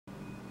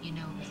You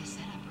know it was a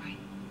setup, right?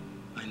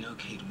 I know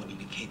Kate wouldn't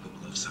be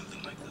capable of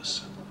something like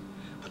this.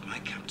 But my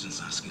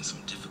captain's asking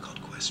some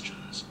difficult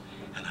questions,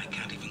 and I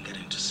can't even get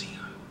in to see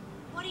her.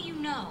 What do you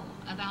know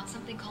about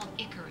something called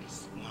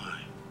Icarus?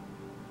 Why?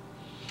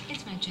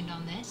 It's mentioned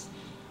on this.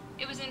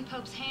 It was in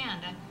Pope's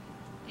hand. I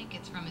think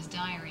it's from his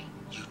diary.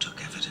 You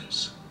took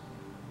evidence?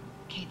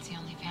 Kate's the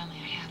only family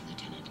I have,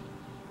 Lieutenant.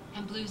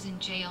 And blues in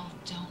jail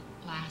don't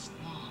last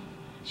long.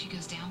 She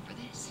goes down for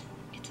this,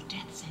 it's a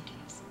death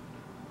sentence.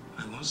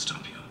 I won't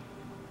stop you.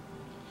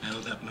 I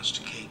owe that much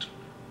to Kate.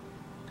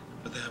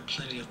 But there are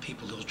plenty of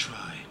people who'll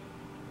try.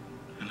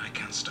 And I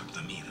can't stop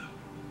them either.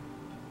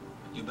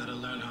 You better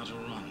learn how to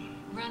run.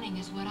 Running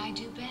is what I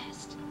do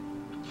best.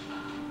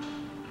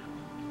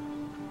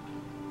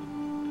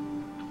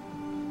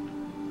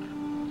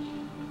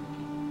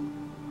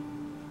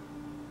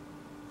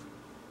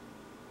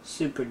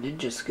 Super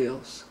ninja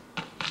skills.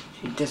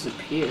 She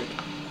disappeared.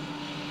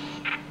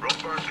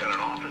 Ropeburn got an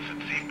office at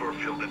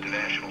Seaburg Field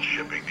International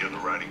Shipping near the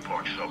Riding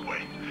Park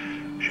subway.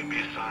 Should be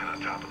a sign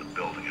on top of the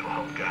building. It'll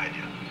help guide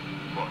you.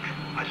 Look,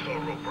 I saw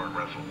Ropeburn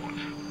wrestle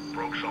once.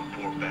 Broke some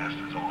poor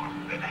bastard's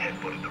arm, then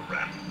headbutted the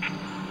ref.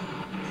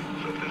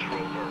 So if this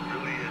Ropeburn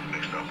really is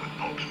mixed up with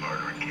Pope's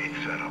murder and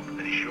Kate's setup,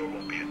 then he sure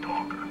won't be a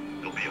talker.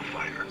 He'll be a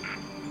fighter.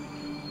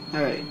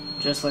 Alright,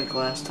 just like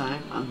last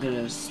time, I'm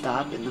gonna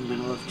stop in the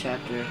middle of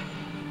chapter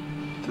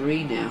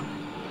 3 now.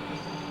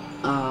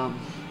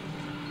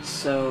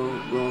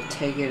 So we'll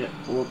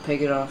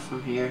pick it off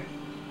from here.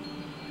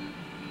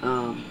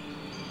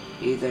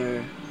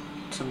 Either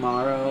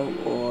tomorrow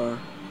or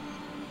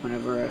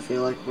whenever I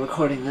feel like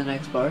recording the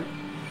next part.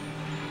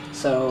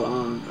 So,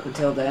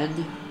 until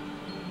then,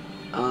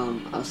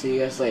 I'll see you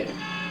guys later.